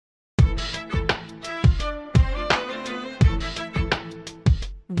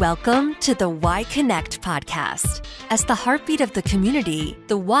Welcome to the Y Connect podcast. As the heartbeat of the community,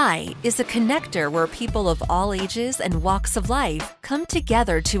 the Y is a connector where people of all ages and walks of life come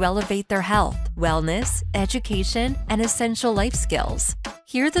together to elevate their health, wellness, education, and essential life skills.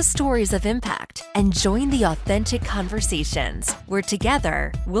 Hear the stories of impact and join the authentic conversations where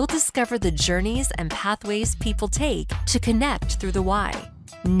together we'll discover the journeys and pathways people take to connect through the Y.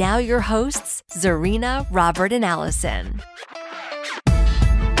 Now your hosts, Zarina, Robert, and Allison.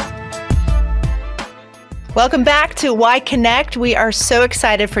 Welcome back to Y Connect. We are so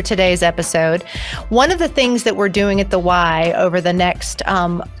excited for today's episode. One of the things that we're doing at the Y over the next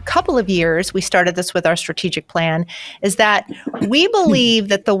couple of years, we started this with our strategic plan, is that we believe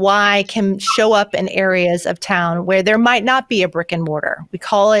that the Y can show up in areas of town where there might not be a brick and mortar. We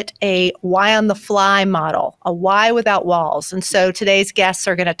call it a Y on the fly model, a Y without walls. And so today's guests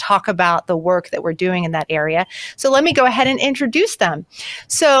are going to talk about the work that we're doing in that area. So let me go ahead and introduce them.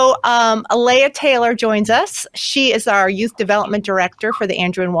 So Laiah Taylor joins us. She is our Youth Development Director for the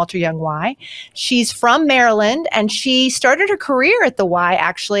Andrew and Walter Young Y. She's from Maryland, and she started her career at the Y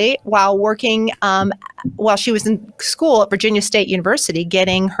actually while working while she was in school at Virginia State University,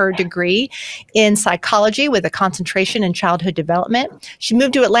 getting her degree in psychology with a concentration in childhood development. She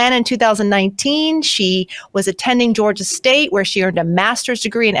moved to Atlanta in 2019. She was attending Georgia State, where she earned a master's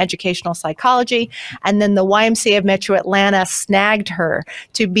degree in educational psychology. And then the YMCA of Metro Atlanta snagged her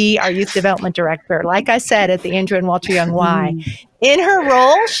to be our Youth Development Director, like I said, at the Andrew and Walter Young Y. In her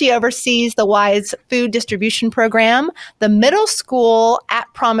role, she oversees the Y's food distribution program, the middle school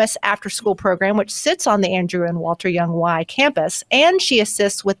At Promise after school program, which sits on the Andrew and Walter Young Y campus, and she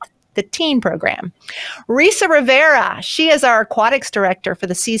assists with the teen program. Risa Rivera, she is our aquatics director for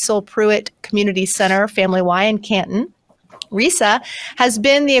the Cecil Pruitt Community Center Family Y in Canton. Risa has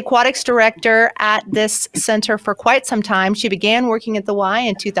been the aquatics director at this center for quite some time. She began working at the Y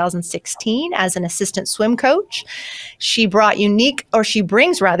in 2016 as an assistant swim coach. She brings unique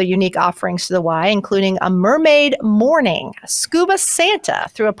offerings to the Y, including a mermaid morning, scuba Santa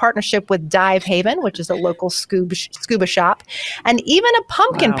through a partnership with Dive Haven, which is a local scuba shop, and even a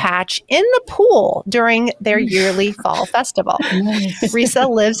pumpkin patch in the pool during their yearly fall festival. Risa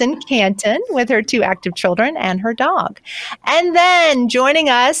lives in Canton with her 2 active children and her dog. And then joining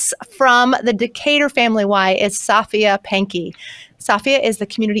us from the Decatur Family Y is Safiyah Pankey. Safiyah is the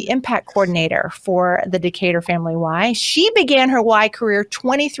Community Impact Coordinator for the Decatur Family Y. She began her Y career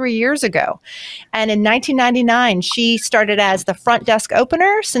 23 years ago. And in 1999, she started as the front desk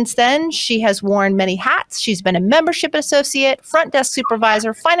opener. Since then, she has worn many hats. She's been a membership associate, front desk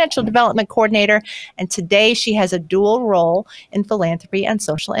supervisor, financial development coordinator, and today she has a dual role in philanthropy and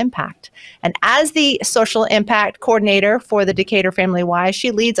social impact. And as the social impact coordinator for the Decatur Family Y, she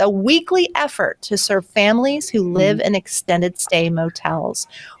leads a weekly effort to serve families who live in extended stay motels.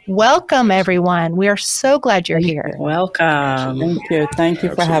 Welcome, everyone. We are so glad you're here. Welcome. Thank you. Thank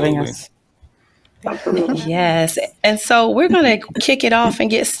you for having us. Yes. And so we're going to kick it off and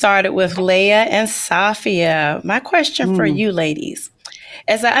get started with Laiah and Safiyah. My question for you ladies.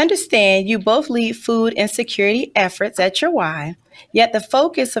 As I understand, you both lead food insecurity efforts at your Y, yet the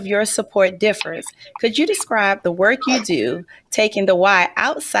focus of your support differs. Could you describe the work you do, taking the Y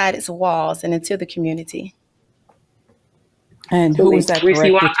outside its walls and into the community? And who is that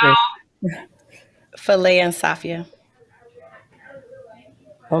directed to? For Laiah and Safiyah.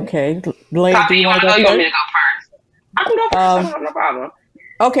 Okay. Laiah, do you want to go first? You want me to go first? I can go first. I don't have no problem.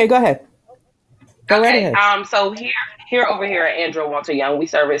 Okay, go ahead. Go right ahead. So over here at Andrew and Walter Young, we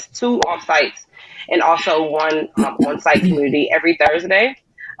service 2 off-sites and also 1 on-site community every Thursday.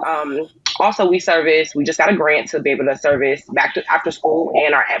 Also, we just got a grant to be able to service back to after school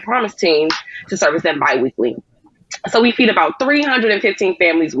and our At Promise team to service them bi-weekly. So we feed about 315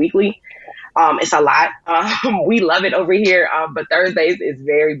 families weekly. It's a lot. We love it over here, but Thursdays is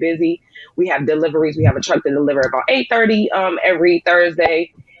very busy. We have deliveries. We have a truck to deliver about 8:30 every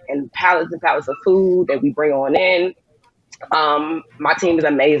Thursday, and pallets of food that we bring on in. My team is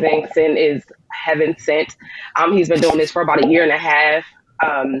amazing. Sin is heaven sent. He's been doing this for about 1.5 years.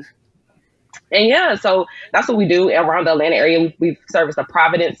 And yeah, so that's what we do around the Atlanta area. We've serviced a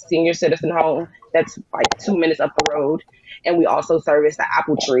Providence senior citizen home that's like 2 minutes up the road. And we also service the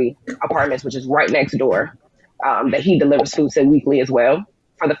Apple Tree Apartments, which is right next door, that he delivers food to weekly as well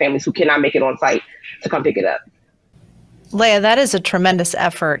for the families who cannot make it on site to come pick it up. Laiah, that is a tremendous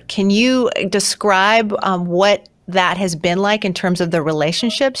effort. Can you describe what that has been like in terms of the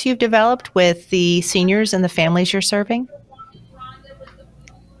relationships you've developed with the seniors and the families you're serving?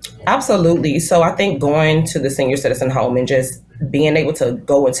 Absolutely. So I think going to the senior citizen home and just being able to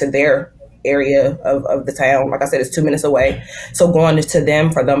go into their area of the town. Like I said, it's 2 minutes away. So going to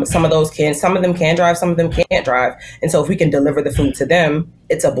them, for them, some of them can drive, some of them can't drive. And so if we can deliver the food to them,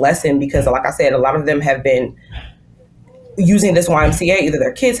 it's a blessing, because like I said, a lot of them have been using this YMCA. Either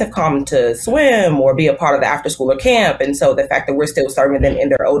their kids have come to swim or be a part of the after school or camp. And so the fact that we're still serving them in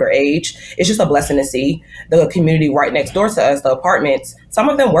their older age, it's just a blessing to see. The community right next door to us, the apartments, some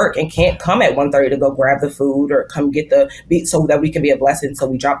of them work and can't come at 1:30 to go grab the food or come get the beat, so that we can be a blessing. So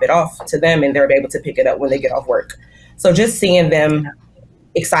we drop it off to them and they're able to pick it up when they get off work. So just seeing them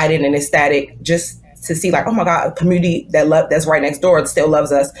excited and ecstatic, just to see like, oh my God, a community that's right next door still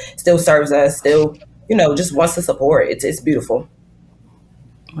loves us, still serves us, still, just wants to support. It's beautiful.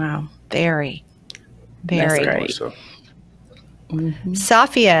 Wow. Very, very great.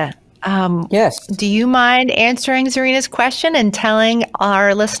 Safiyah, yes. Do you mind answering Zarina's question and telling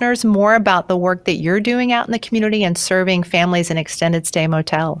our listeners more about the work that you're doing out in the community and serving families in extended stay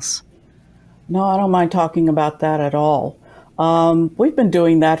motels? No, I don't mind talking about that at all. We've been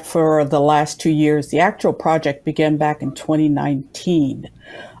doing that for the last 2 years. The actual project began back in 2019.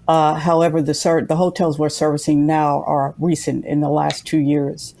 However, the hotels we're servicing now are recent, in the last 2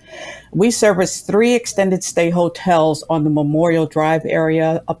 years. We service 3 extended stay hotels on the Memorial Drive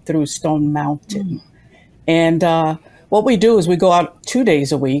area up through Stone Mountain. And what we do is we go out 2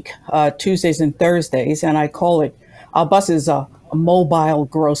 days a week, Tuesdays and Thursdays, and our bus is a mobile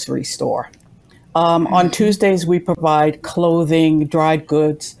grocery store. On Tuesdays, we provide clothing, dried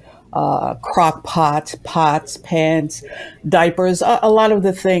goods, crock pots, pans, diapers, a lot of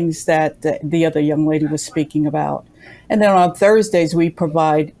the things that the other young lady was speaking about. And then on Thursdays, we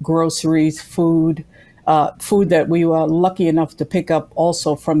provide groceries, food that we were lucky enough to pick up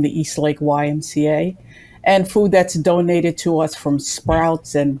also from the East Lake YMCA, and food that's donated to us from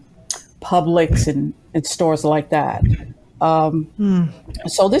Sprouts and Publix and stores like that.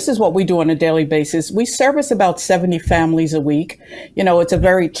 So this is what we do on a daily basis. We service about 70 families a week. It's a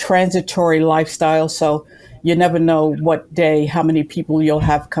very transitory lifestyle, so you never know what day, how many people you'll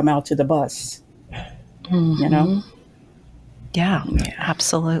have come out to the bus. Yeah,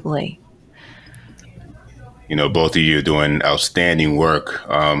 absolutely. Both of you are doing outstanding work.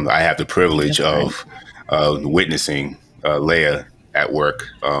 I have the privilege of witnessing Laiah at work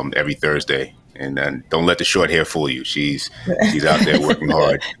every Thursday. And then don't let the short hair fool you. She's out there working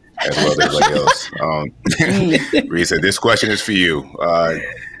hard as well as everybody else. Risa, this question is for you.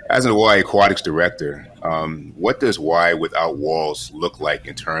 As an Y Aquatics director, what does Y Without Walls look like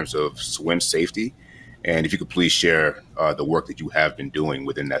in terms of swim safety? And if you could please share the work that you have been doing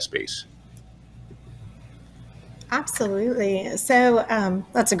within that space. Absolutely. So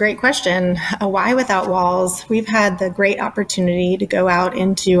that's a great question. Why Without Walls? We've had the great opportunity to go out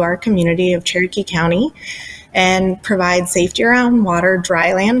into our community of Cherokee County and provide safety around water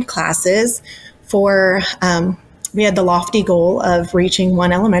dryland classes for, we had the lofty goal of reaching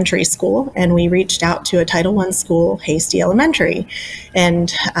 1 elementary school, and we reached out to a Title I school, Hasty Elementary.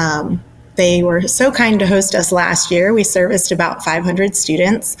 And they were so kind to host us last year. We serviced about 500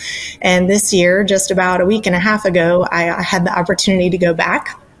 students. And this year, just about a week and a half ago, I had the opportunity to go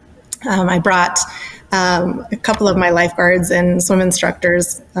back. I brought a couple of my lifeguards and swim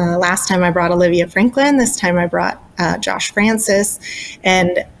instructors. Last time I brought Olivia Franklin. This time I brought Josh Francis.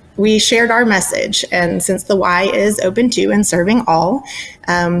 And we shared our message. And since the Y is open to and serving all,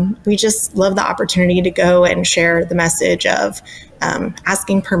 we just love the opportunity to go and share the message of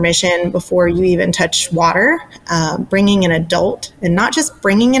asking permission before you even touch water, bringing an adult, and not just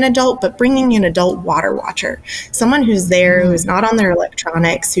bringing an adult, but bringing an adult water watcher, someone who's there, who's not on their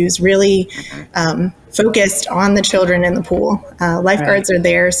electronics, who's really focused on the children in the pool. Lifeguards are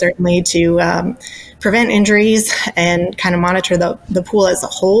there certainly to prevent injuries and kind of monitor the pool as a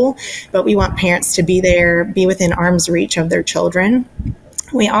whole, but we want parents to be there, be within arm's reach of their children.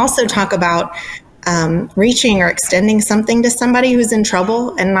 We also talk about reaching or extending something to somebody who's in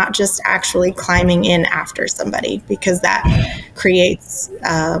trouble and not just actually climbing in after somebody, because that creates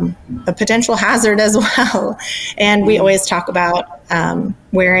a potential hazard as well. And we always talk about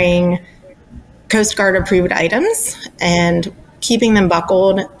wearing Coast Guard approved items and keeping them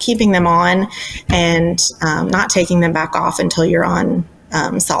buckled, keeping them on, and not taking them back off until you're on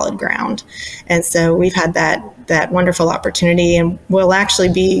solid ground. And so we've had that wonderful opportunity, and we'll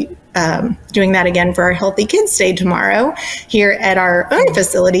actually be doing that again for our Healthy Kids Day tomorrow here at our own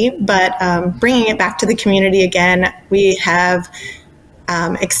facility, but bringing it back to the community again. We have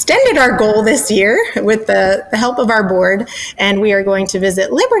extended our goal this year with the help of our board, and we are going to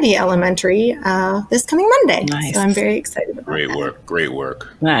visit Liberty Elementary this coming Monday. Nice. So I'm very excited about Great that. work. Great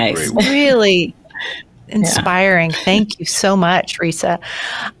work. Nice. Great work. Really, inspiring. Thank you so much, Risa.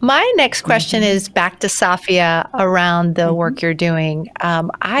 My next question is back to Safiyah around the work you're doing.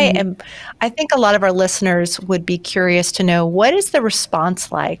 I think a lot of our listeners would be curious to know, what is the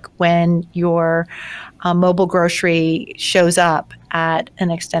response like when your mobile grocery shows up at an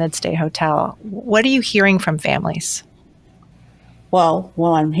extended stay hotel? What are you hearing from families? Well,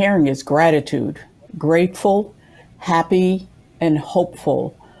 what I'm hearing is gratitude, grateful, happy, and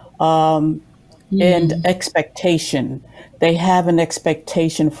hopeful, and expectation. They have an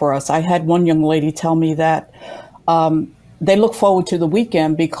expectation for us. I had one young lady tell me that they look forward to the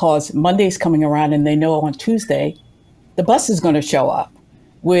weekend because Monday's coming around and they know on Tuesday the bus is going to show up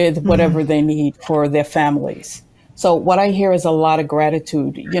with whatever they need for their families. So what I hear is a lot of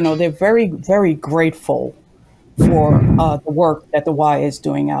gratitude. You know, they're very, very grateful for the work that the Y is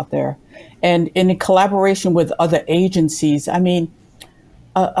doing out there. And in collaboration with other agencies, I mean,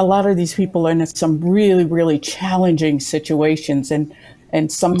 a lot of these people are in some really, really challenging situations.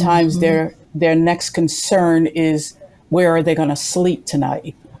 And sometimes their next concern is, where are they going to sleep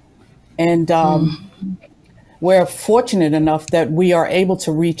tonight? And we're fortunate enough that we are able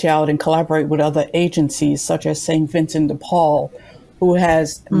to reach out and collaborate with other agencies, such as St. Vincent de Paul, who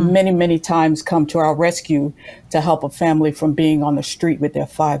has many, many times come to our rescue to help a family from being on the street with their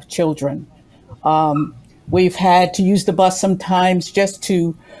 5 children. We've had to use the bus sometimes just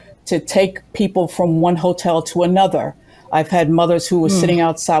to take people from one hotel to another. I've had mothers who were sitting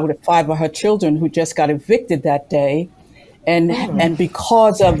outside with 5 of her children who just got evicted that day. And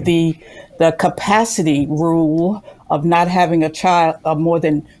because of the capacity rule of not having a child of more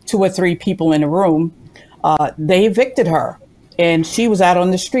than 2 or 3 people in a room, they evicted her. And she was out on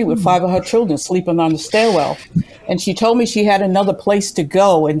the street with 5 of her children sleeping on the stairwell. And she told me she had another place to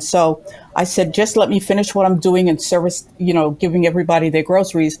go. And so I said, just let me finish what I'm doing in service, you know, giving everybody their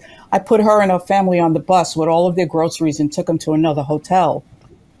groceries. I put her and her family on the bus with all of their groceries and took them to another hotel,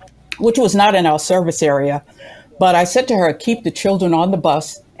 which was not in our service area. But I said to her, keep the children on the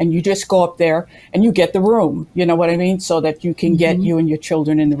bus and you just go up there and you get the room, you know what I mean? So that you can get you and your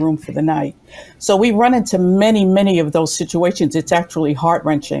children in the room for the night. So we run into many, many of those situations. It's actually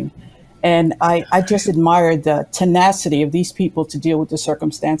heart-wrenching. And I just admire the tenacity of these people to deal with the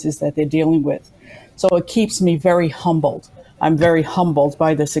circumstances that they're dealing with. So it keeps me very humbled. I'm very humbled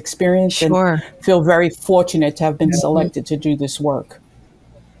by this experience and feel very fortunate to have been selected to do this work.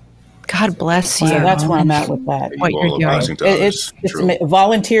 God bless you. So that's where I'm at with that. What you're doing.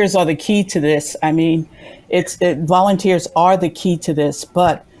 Volunteers are the key to this. I mean, volunteers are the key to this,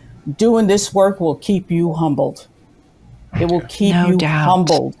 but doing this work will keep you humbled. It will keep you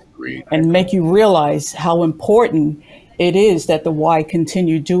humbled and make you realize how important it is that the Y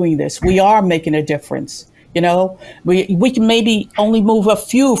continue doing this. We are making a difference. You know, we can maybe only move a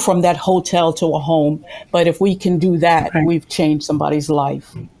few from that hotel to a home, but if we can do that, we've changed somebody's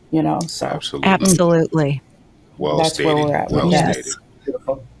life. You know, so absolutely. Well that's stated. Where we're at. Well stated.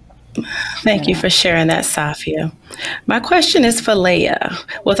 Thank you for sharing that, Safiyah. My question is for Laiah.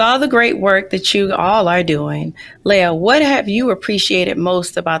 With all the great work that you all are doing, Laiah, what have you appreciated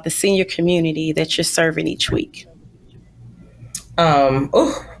most about the senior community that you're serving each week?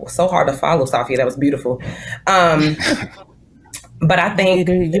 So hard to follow, Safiyah. That was beautiful. But I think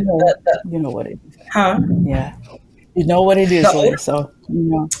you know what it is. Huh? Yeah. You know what it is, so you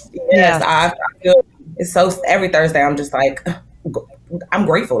know. Yes, I feel it's so. Every Thursday, I'm just like, I'm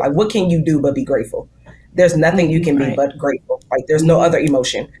grateful. Like, what can you do but be grateful? There's nothing you can be but grateful. Like, there's no other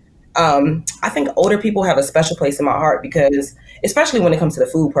emotion. I think older people have a special place in my heart because, especially when it comes to the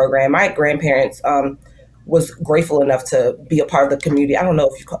food program, my grandparents was grateful enough to be a part of the community. I don't know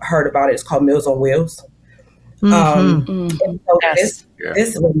if you heard about it. It's called Meals on Wheels. And so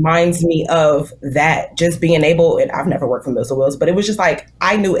this reminds me of that, just being able, and I've never worked for Meals on Wheels, but it was just like,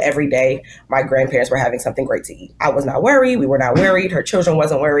 I knew every day my grandparents were having something great to eat. I was not worried. We were not worried. Her children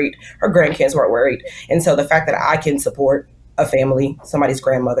wasn't worried. Her grandkids weren't worried. And so the fact that I can support a family, somebody's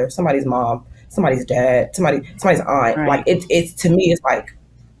grandmother, somebody's mom, somebody's dad, somebody's aunt, like it's to me, it's like,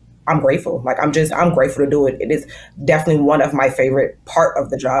 I'm grateful. Like, I'm grateful to do it. It is definitely one of my favorite part of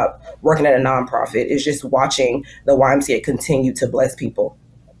the job, working at a nonprofit, is just watching the YMCA continue to bless people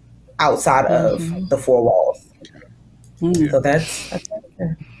outside of the 4 walls. So that's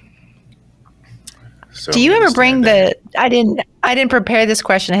do you ever bring I didn't prepare this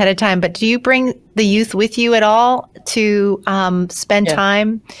question ahead of time, but do you bring the youth with you at all to spend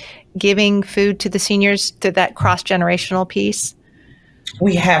time giving food to the seniors, to that cross-generational piece?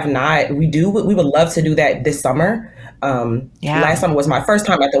 We have not. We do. We would love to do that this summer. Last summer was my first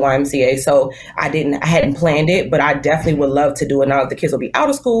time at the YMCA, so I hadn't planned it, but I definitely would love to do it now that the kids will be out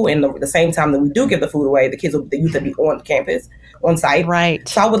of school, and the same time that we do give the food away, the youth will be on campus, on site. Right.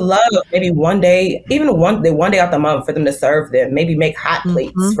 So I would love maybe one day, even one day out the month, for them to serve them, maybe make hot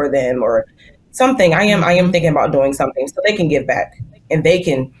plates for them or something. I am thinking about doing something so they can give back and they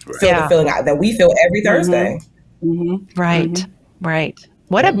can feel the feeling that we feel every Thursday. Right. Right.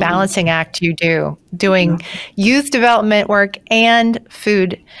 What a balancing act you do, doing youth development work and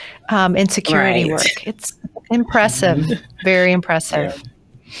food insecurity work. It's impressive, very impressive.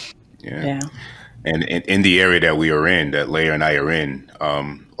 Yeah. And in the area that we are in, that Laiah and I are in,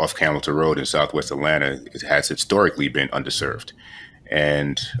 off Hamilton Road in Southwest Atlanta, it has historically been underserved.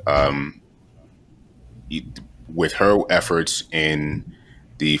 And with her efforts in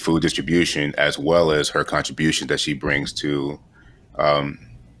the food distribution, as well as her contribution that she brings to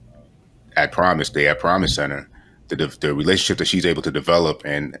at Promise Center, the relationship that she's able to develop,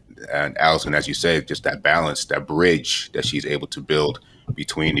 and Allison, as you said, just that balance, that bridge that she's able to build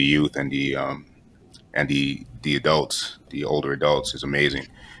between the youth and the adults, the older adults, is amazing.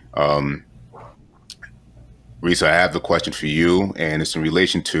 Risa, I have a question for you, and it's in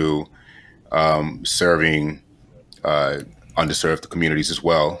relation to serving underserved communities as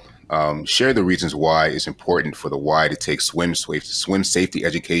well. Share the reasons why it's important for the Y to take swim safety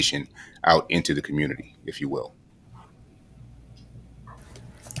education out into the community, if you will.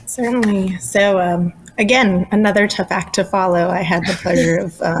 Certainly. So again, another tough act to follow. I had the pleasure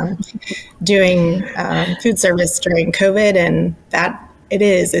of doing food service during COVID, and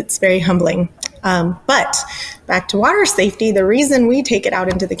it's very humbling. But back to water safety, the reason we take it out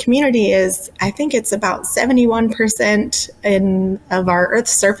into the community is I think it's about 71% of our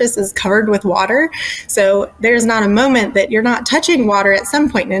Earth's surface is covered with water. So there's not a moment that you're not touching water at some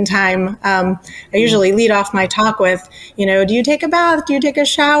point in time. I usually lead off my talk with, do you take a bath? Do you take a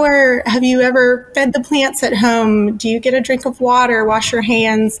shower? Have you ever fed the plants at home? Do you get a drink of water? Wash your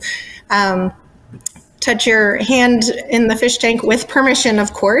hands? Touch your hand in the fish tank with permission,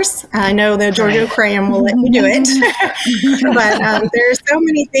 of course. I know the Georgia Aquarium will let you do it. But there are so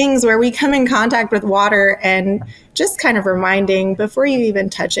many things where we come in contact with water and just kind of reminding before you even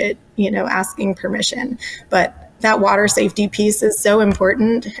touch it, asking permission. But that water safety piece is so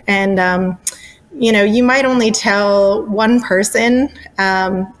important. And, you might only tell one person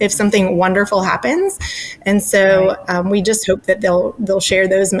if something wonderful happens. And so we just hope that they'll share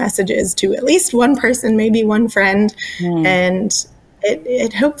those messages to at least one person, maybe one friend. And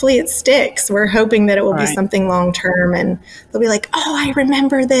it hopefully it sticks. We're hoping that it will be something long term, and they'll be like, oh, I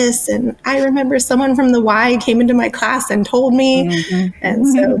remember this. And I remember someone from the Y came into my class and told me. And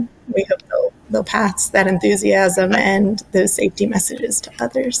so we hope they'll pass that enthusiasm and those safety messages to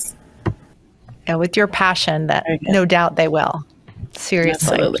others. And with your passion, that no doubt they will.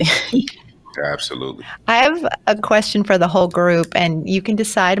 Seriously. Absolutely. Absolutely. I have a question for the whole group, and you can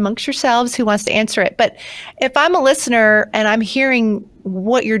decide amongst yourselves who wants to answer it. But if I'm a listener and I'm hearing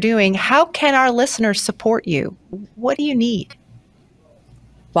what you're doing, how can our listeners support you? What do you need?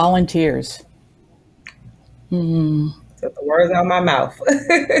 Volunteers. Took the words out of my mouth.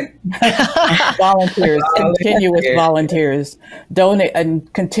 Volunteers, continuous volunteers, donate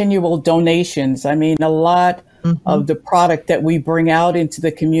and continual donations. I mean, a lot of the product that we bring out into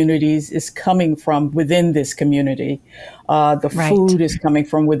the communities is coming from within this community. The food is coming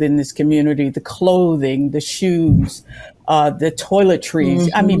from within this community, the clothing, the shoes, the toiletries.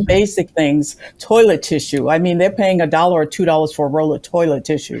 I mean, basic things, toilet tissue. I mean, they're paying $1 or $2 for a roll of toilet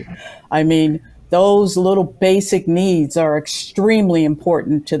tissue. I mean, those little basic needs are extremely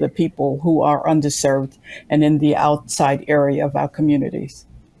important to the people who are underserved and in the outside area of our communities.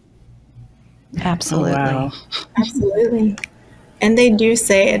 Absolutely. Oh, wow. Absolutely. And they do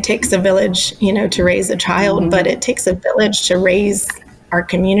say it takes a village, to raise a child, but it takes a village to raise our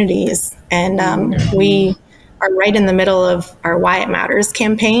communities. And we are right in the middle of our Why It Matters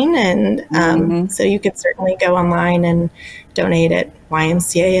campaign. And so you could certainly go online and donate at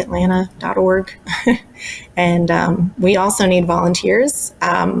YMCAAtlanta.org. And we also need volunteers.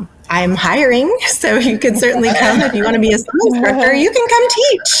 I'm hiring, so you can certainly come if you want to be a science instructor. You can come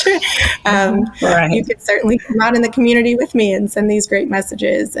teach. You could certainly come out in the community with me and send these great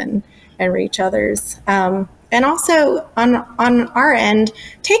messages and reach others. And also on our end,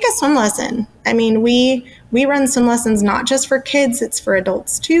 take a swim lesson. I mean, we run swim lessons not just for kids; it's for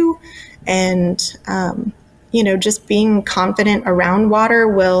adults too. And just being confident around water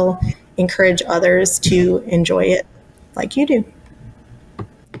will encourage others to enjoy it like you do.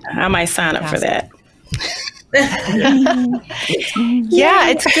 I might sign up for that. Yeah,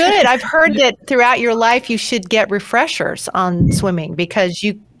 it's good. I've heard that throughout your life you should get refreshers on swimming because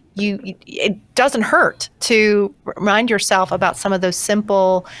it doesn't hurt to remind yourself about some of those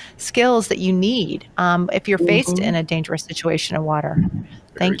simple skills that you need if you're faced in a dangerous situation in water.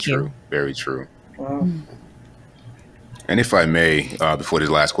 Thank you. Very true. Wow. And if I may, before this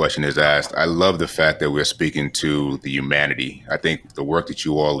last question is asked, I love the fact that we're speaking to the humanity. I think the work that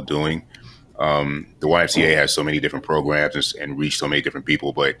you all are doing, the YMCA has so many different programs and reach so many different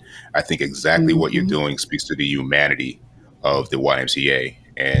people, but I think exactly what you're doing speaks to the humanity of the YMCA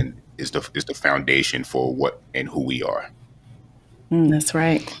and is the foundation for what and who we are. That's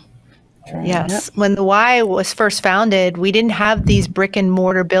right. Yes. Yep. When the Y was first founded, we didn't have these brick and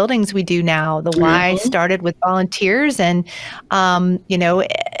mortar buildings we do now. The Y started with volunteers and,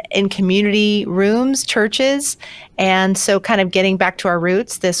 in community rooms, churches. And so kind of getting back to our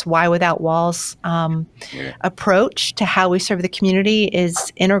roots, this Y Without Walls approach to how we serve the community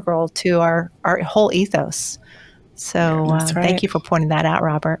is integral to our whole ethos. So thank you for pointing that out,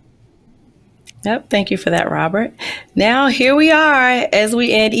 Robert. Yep. Thank you for that, Robert. Now, here we are. As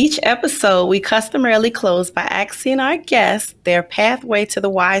we end each episode, we customarily close by asking our guests their pathway to the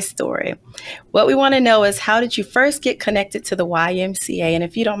Y story. What we want to know is, how did you first get connected to the YMCA? And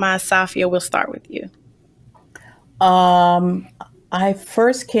if you don't mind, Safiyah, we'll start with you. I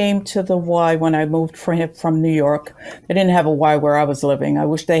first came to the Y when I moved from New York. They didn't have a Y where I was living. I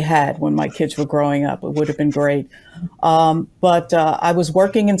wish they had when my kids were growing up. It would have been great. But I was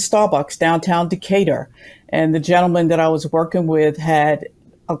working in Starbucks downtown Decatur, and the gentleman that I was working with had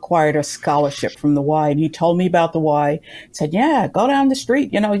acquired a scholarship from the Y, and he told me about the Y. Said, "Yeah, go down the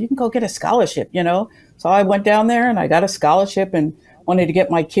street. You can go get a scholarship." So I went down there and I got a scholarship and wanted to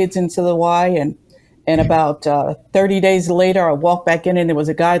get my kids into the Y. And about 30 days later, I walked back in and there was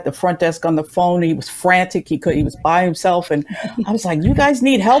a guy at the front desk on the phone. He was frantic. He was by himself. And I was like, "You guys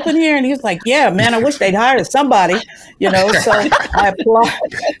need help in here?" And he was like, "Yeah, man, I wish they'd hired somebody." So I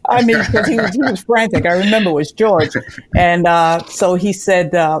applied. Because he was frantic. I remember it was George. And so he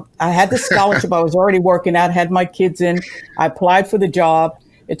said, I had the scholarship. I was already working out, had my kids in. I applied for the job.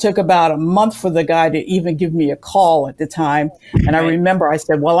 It took about a month for the guy to even give me a call at the time. And I remember I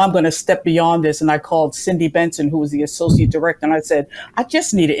said, "Well, I'm going to step beyond this." And I called Cindy Benson, who was the associate director. And I said, "I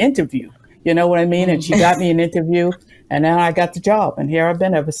just need an interview." You know what I mean? And she got me an interview. And then I got the job. And here I've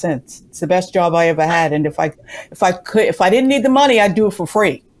been ever since. It's the best job I ever had. And if I didn't need the money, I'd do it for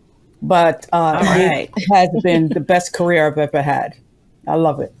free. But it has been the best career I've ever had. I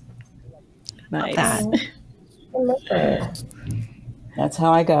love it. Nice. I love that. That's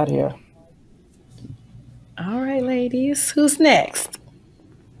how I got here. All right, ladies. Who's next?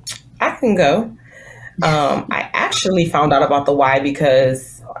 I can go. I actually found out about the Y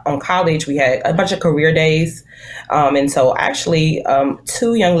because on college we had a bunch of career days. And so actually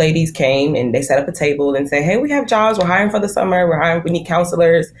 2 young ladies came and they set up a table and said, "Hey, we have jobs. We're hiring for the summer. We need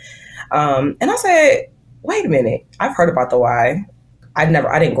counselors." And I said, "Wait a minute. I've heard about the Y. I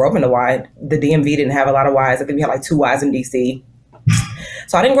didn't grow up in the Y. The DMV didn't have a lot of Ys. I think we had like 2 Ys in DC.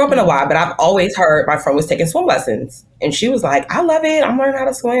 So I didn't grow up in a Y, but I've always heard my friend was taking swim lessons. And she was like, "I love it. I'm learning how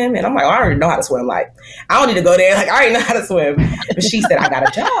to swim." And I'm like, "I already know how to swim. Like, I don't need to go there. Like, I already know how to swim." But she said, "I got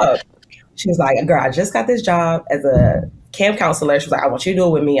a job." She was like, "Girl, I just got this job as a camp counselor." She was like, "I want you to do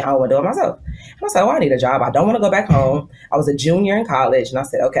it with me. I don't want to do it myself." And I said, "Oh, I need a job. I don't want to go back home." I was a junior in college. And I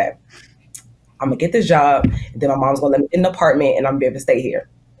said, "Okay, I'm going to get this job. And then my mom's going to let me in an apartment and I'm going to be able to stay here."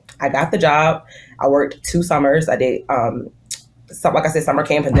 I got the job. I worked 2 summers. I did, like I said, summer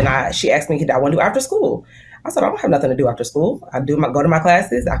camp. And then she asked me, "Did I want to do after school?" I said, "I don't have nothing to do after school. I go to my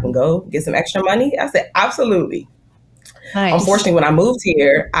classes. I can go get some extra money." I said, "Absolutely." Nice. Unfortunately, when I moved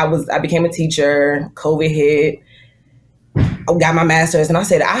here, I became a teacher. COVID hit. I got my master's, and I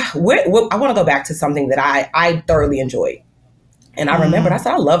said, I want to go back to something that I thoroughly enjoyed. And I remembered, I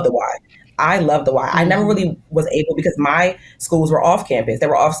said, I love the Y. I love the Y. I never really was able, because my schools were off campus. They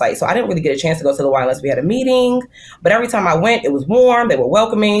were offsite. So I didn't really get a chance to go to the Y unless we had a meeting. But every time I went, it was warm. They were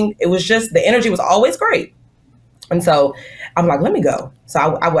welcoming. It was just, the energy was always great. And so I'm like, let me go.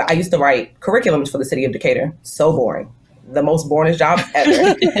 So I used to write curriculums for the city of Decatur. So boring. The most boringest job ever. So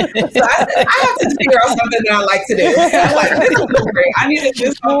I have to figure out something that I like to do. I'm like, this is great. I need to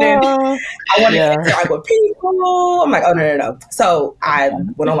do something. I want to interact with people. I'm like, oh, no. So I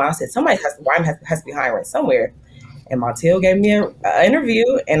went online and said, YM has to be hiring somewhere. And Montiel gave me an interview.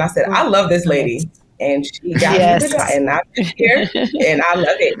 And I said, I love this lady. And she got me the job. And I've been here. And I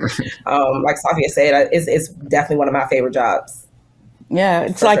love it. Like Safiyah said, it's definitely one of my favorite jobs. Yeah,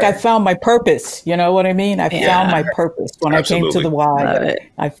 it's like I found my purpose. You know what I mean? I found my purpose when I came to the Y.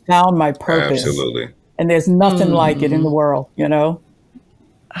 I found my purpose. Absolutely. And there's nothing like it in the world, you know?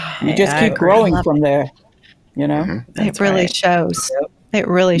 You just keep growing from there, you know? It really shows. It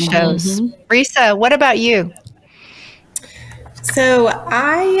really shows. Risa, what about you? So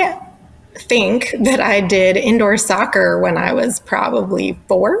I think that I did indoor soccer when I was probably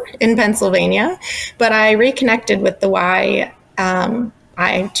 4 in Pennsylvania, but I reconnected with the Y.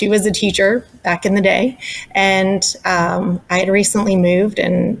 I too was a teacher back in the day, and I had recently moved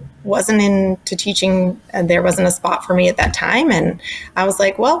and wasn't into teaching. There wasn't a spot for me at that time, and I was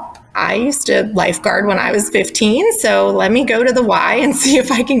like, well, I used to lifeguard when I was 15, so let me go to the Y and see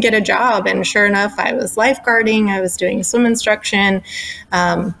if I can get a job. And sure enough, I was lifeguarding. I was doing swim instruction.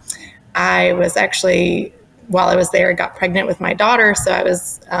 I was actually, while I was there, I got pregnant with my daughter, so I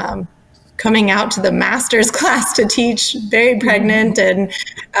was coming out to the master's class to teach, very pregnant, and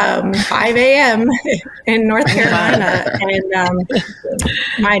 5 a.m. in North Carolina. And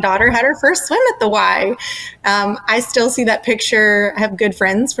my daughter had her first swim at the Y. I still see that picture. I have good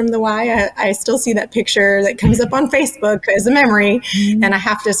friends from the Y. I still see that picture that comes up on Facebook as a memory, and I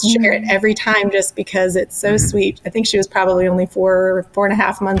have to share it every time just because it's so sweet. I think she was probably only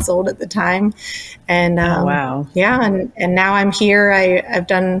 4.5 months old at the time. And wow. Yeah, and now I'm here. I've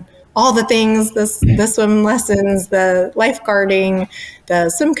done all the things, the swim lessons, the lifeguarding, the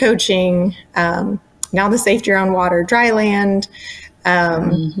swim coaching, now the safety around water, dry land,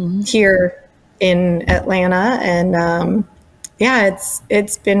 here in Atlanta. And yeah,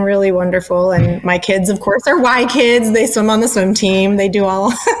 it's been really wonderful. And my kids, of course, are Y kids. They swim on the swim team. They do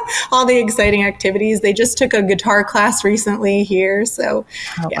all the exciting activities. They just took a guitar class recently here. So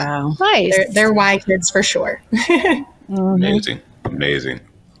wow. Nice. They're Y kids for sure. Amazing.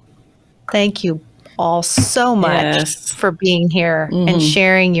 Thank you all so much for being here and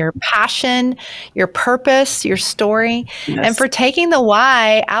sharing your passion, your purpose, your story, and for taking the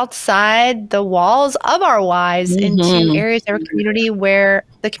Y outside the walls of our Ys into areas of our community where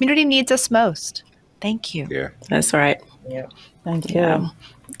the community needs us most. Thank you. Yeah, that's right. Yeah, thank you. Yeah.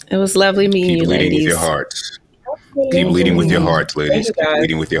 It was lovely meeting you, ladies. Keep leading with your hearts. Keep leading with your hearts, ladies. Keep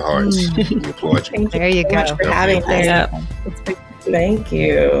leading with your hearts. We applaud you. There you go. Thank you for having us. Thank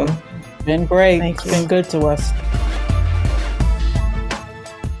you. Been great. It's been good to us.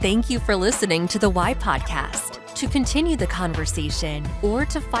 Thank you for listening to the Y Podcast. To continue the conversation or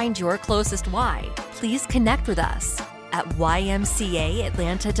to find your closest Y, please connect with us at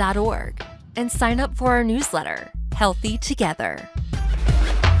ymcaatlanta.org and sign up for our newsletter, Healthy Together.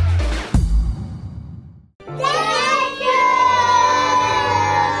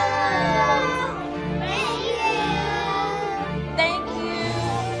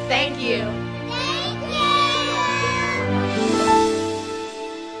 Thank you.